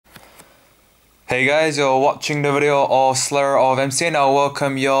Hey guys, you're watching the video of Slayer of MCA, and I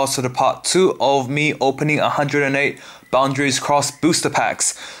welcome y'all to the part 2 of me opening 108 Boundaries Cross booster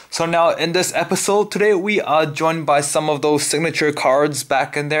packs. So now in this episode today we are joined by some of those signature cards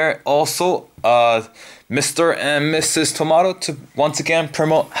back in there. Also Mr. and Mrs. Tomato to once again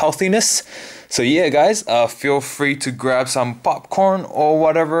promote healthiness. So yeah guys, feel free to grab some popcorn or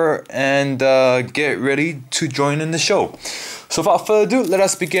whatever and get ready to join in the show. So without further ado, let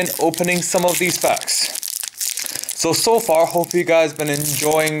us begin opening some of these packs. So far, hope you guys been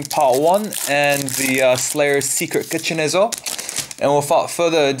enjoying part 1 and the Slayer's Secret Kitchen as well. And without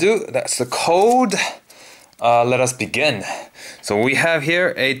further ado, that's the code. Let us begin. So we have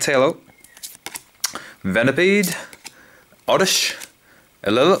here a Tailo, Venipede, Oddish, a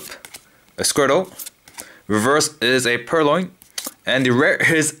Lilip, a Squirtle, reverse is a Purloin, and the rare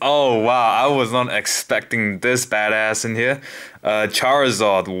is, oh wow, I was not expecting this badass in here.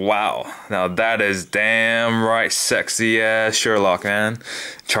 Charizard, wow. Now that is damn right sexy as Sherlock, man.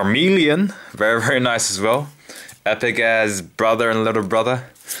 Charmeleon, very nice as well. Epic as brother and little brother.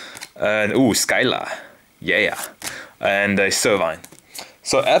 And ooh, Skyla, yeah. And a Servine.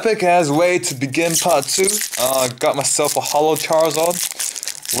 So epic as way to begin part 2. Got myself a Holo Charizard,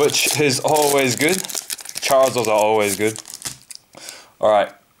 which is always good. Charizards are always good.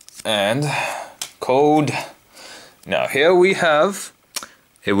 Alright, and code. Now here we have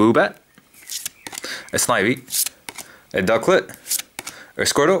a Woobat, a Snivy, a Ducklet, a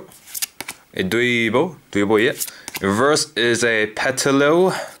Squirtle, a Dweebo, yeah. Reverse is a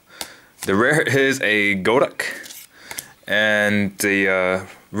Petilil, the rare is a Golduck, and the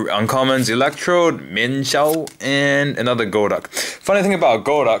uncommons Electrode, Minxiao, and another Golduck. Funny thing about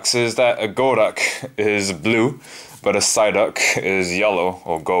Golducks is that a Golduck is blue, but a Psyduck is yellow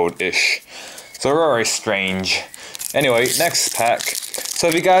or gold-ish. So very strange. Anyway, next pack. So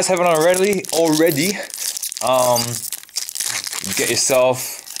if you guys haven't already, get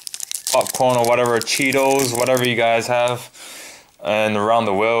yourself popcorn or whatever, Cheetos, whatever you guys have, and around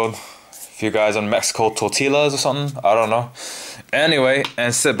the world. If you guys in Mexico, tortillas or something, I don't know. Anyway,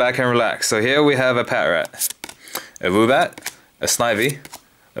 and sit back and relax. So here we have a Patrat, a Woobat, a Snivy,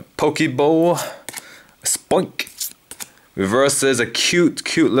 a Pokeball, a Spoink. Reverse is a cute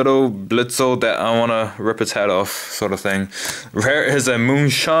little Blitzo that I want to rip its head off, sort of thing. Rare is a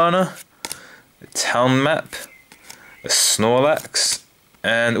Moonshana, a Town Map, a Snorlax,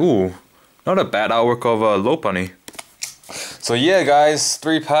 and ooh, not a bad artwork of a Lopunny. So yeah guys,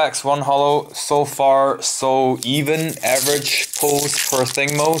 3 packs, 1 holo. So far, so even. Average pulls per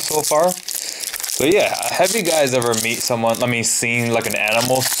thing mode so far. So yeah, have you guys ever seen like an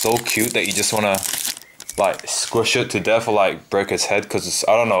animal so cute that you just want to like squish it to death or like break its head? Because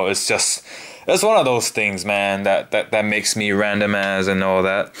I don't know, it's one of those things, man, that makes me random as and all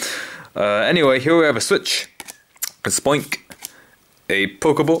that. Anyway, here we have a Switch, a Spoink, a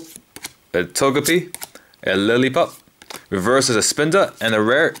Pokeball, a Togepi, a Lillipup. Reverse is a Spinda, and the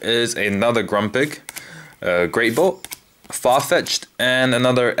rare is another Grumpig, a Great Bolt, Farfetch'd, and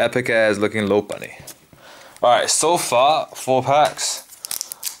another epic ass looking Lopunny. Alright, so far 4 packs.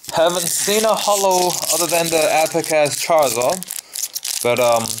 Haven't seen a holo other than the epic ass Charizard, but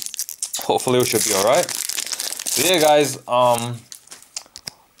hopefully it should be alright. So yeah guys, I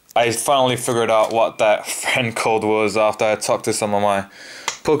finally figured out what that friend code was after I talked to some of my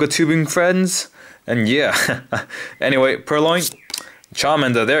PokeTubing friends, and yeah. Anyway, Purloin,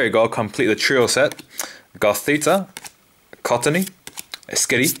 Charmander, there you go, complete the trio set. Gothita, Cottony, a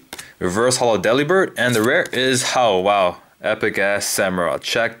Skitty, reverse holo Delibird, and the rare is wow. Epic ass Samurai.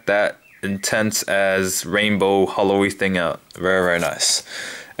 Check that intense as rainbow hollowy thing out. Very nice.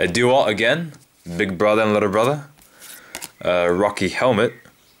 A Duo again. Big brother and little brother. Rocky helmet.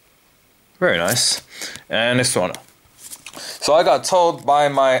 Very nice. And this one. So I got told by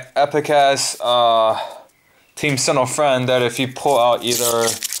my epic ass Team Sinnoh friend that if you pull out either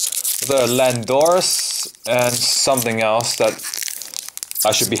the Landorus and something else that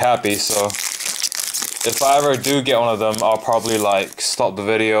I should be happy. So if I ever do get one of them, I'll probably like stop the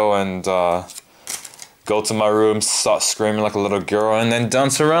video and go to my room, start screaming like a little girl, and then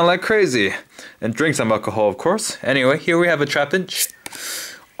dance around like crazy. And drink some alcohol, of course. Anyway, here we have a Trapinch,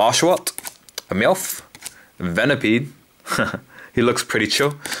 Oshawott, a Meowth, Venipede, he looks pretty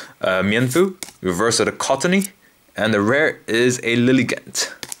chill, Mienfoo, reverse of the Cottony, and the rare is a Lilligant.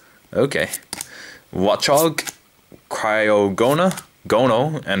 Okay. Watchog, Cryogona,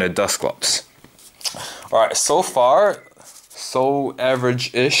 Gono, and a Dusclops. Alright, so far, so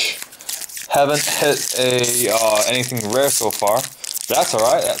average-ish. Haven't hit anything rare so far. That's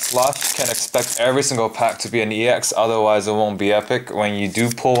alright, that's life. Can't expect every single pack to be an EX, otherwise it won't be epic when you do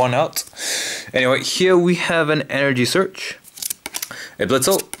pull one out. Anyway, here we have an Energy Search, a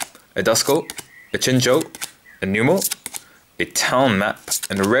Blitzel, a Duskull, a Chinchou, a Numel, a Town Map,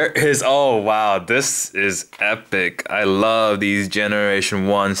 and the rare is, oh wow, this is epic. I love these Generation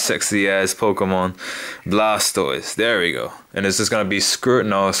 1 sexy ass Pokemon. Blastoise, there we go. And is this gonna be Squirtle?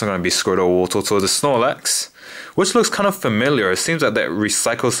 No, it's not gonna be Squirtle or Wartortle. The Snorlax, which looks kind of familiar. It seems like they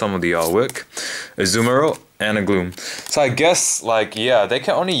recycle some of the artwork. A Zumaro and a Gloom. So I guess, like, yeah, they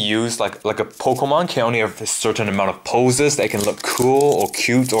can only use, like a Pokemon can only have a certain amount of poses that can look cool or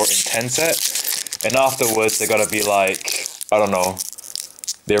cute or intense at. And afterwards, they gotta be like, I don't know,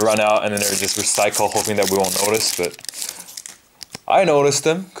 they run out and then they're just recycle, hoping that we won't notice. But I noticed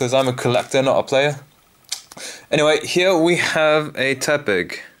them because I'm a collector, not a player. Anyway, here we have a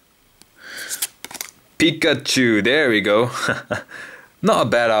Tepig. Pikachu, there we go. Not a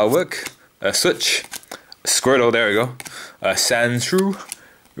bad artwork. A Switch, a Squirtle, there we go. A Sandshrew,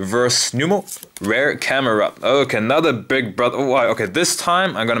 Reverse Numel, Rare Camera. Okay, another big brother. Oh, okay, this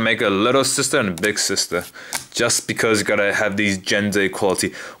time I'm gonna make a little sister and a big sister. Just because you gotta have these gender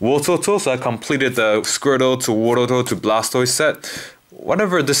equality. Wartortle, so I completed the Squirtle to Wartortle to Blastoise set.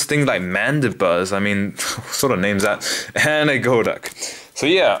 Whatever this thing like Mandibuzz, I mean, what sort of name's that? And a Golduck. So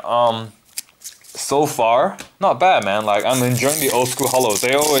yeah, so far, not bad, man. Like, I'm enjoying the old school holos.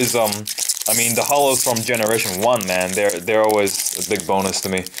 They always, I mean, the holos from Generation 1, man, they're always a big bonus to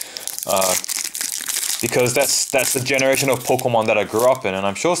me. Because that's the generation of Pokemon that I grew up in, and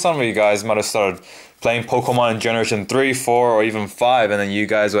I'm sure some of you guys might have started playing Pokemon in Generation 3, 4, or even 5, and then you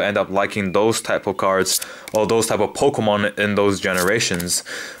guys will end up liking those type of cards, or those type of Pokemon in those generations.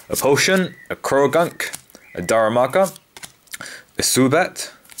 A Potion, a Kurogunk, a Darumaka, a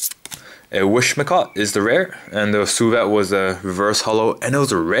Zubat, a Wishmacott is the rare, and the Zubat was a reverse holo, and it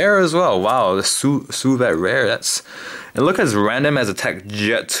was a rare as well. Wow, the Zubat rare, that's... And look as random as attack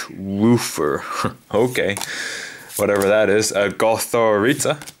Jet Woofer. Okay, whatever that is. A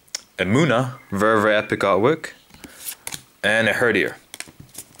Gothorita, a Munna, very epic artwork, and a Herdier.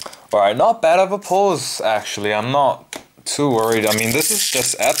 Alright, not bad of a pose actually, I'm not too worried. I mean, this is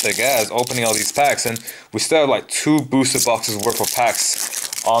just epic as opening all these packs, and we still have like 2 booster boxes worth of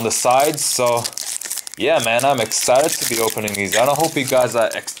packs on the sides, so yeah man, I'm excited to be opening these, and I hope you guys are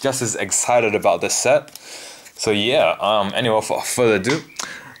just as excited about this set. So yeah, anyway, without further ado,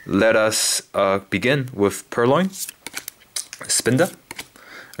 let us begin with Purloin, a Spinda,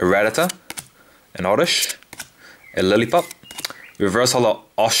 a Rattata, an Oddish, a Lillipup, reverse holo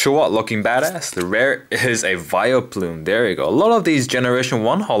Oshawott looking badass. The rare is a Vileplume, there you go. A lot of these Generation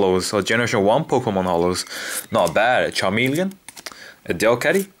 1 holos, or Generation 1 Pokemon holos, not bad. A Charmeleon, a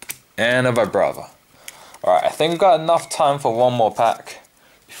Delcatty, and a Vibrava. Alright, I think we've got enough time for one more pack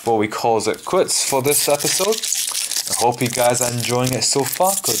before we call it quits for this episode. I hope you guys are enjoying it so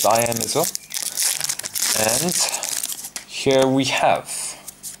far, because I am as well. And here we have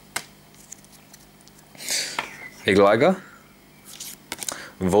a Gligar,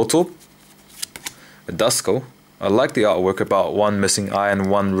 Voltorb, a Duskull. I like the artwork about one missing eye and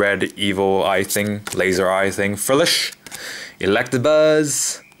one red evil eye thing, laser eye thing. Frillish,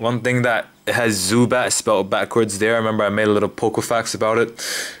 Electabuzz. One thing that it has Zubat spelled backwards there. I remember I made a little Pokefax about it.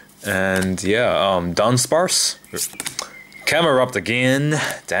 And yeah, Dunsparce, Camerupt again,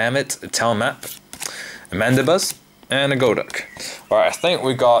 damn it, a Town Map, a Mandibuzz, and a Golduck. Alright, I think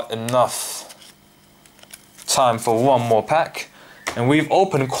we got enough time for one more pack. And we've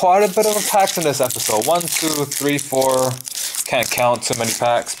opened quite a bit of packs in this episode. 1, 2, 3, 4, can't count too many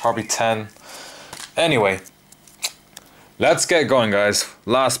packs, probably 10. Anyway, let's get going guys.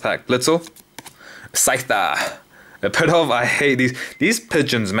 Last pack, Blitzel, Scyther. A Pidove, I hate these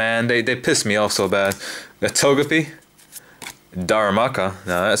pigeons, man. They piss me off so bad. A Togepi, Darumaka,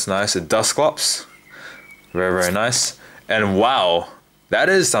 now that's nice. A Dusclops, very nice. And wow, that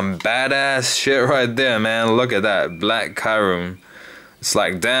is some badass shit right there, man. Look at that, Black Kyurem. It's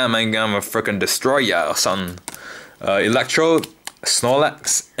like, damn, I'm gonna freaking destroy ya or something. Electrode,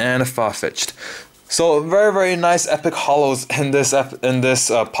 Snorlax, and a Farfetch'd. So very nice epic holos in this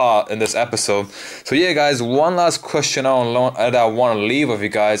episode. So yeah guys, one last question I want to leave with you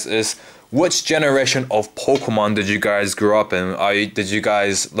guys is, which generation of Pokemon did you guys grow up in? Did you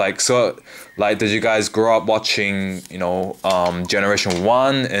guys did you guys grow up watching, you know, Generation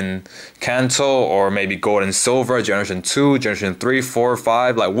 1 in Kanto, or maybe Gold and Silver, Generation 2, Generation 3, 4,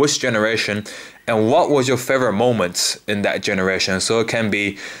 5, like which generation? And what was your favorite moments in that generation? So it can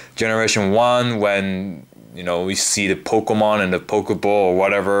be Generation 1 when, you know, we see the Pokemon and the Pokeball or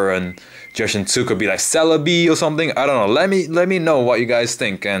whatever, and Generation 2 could be like Celebi or something. I don't know. Let me know what you guys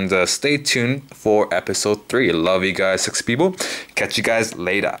think, and stay tuned for episode 3. Love you guys, 6 people. Catch you guys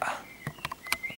later.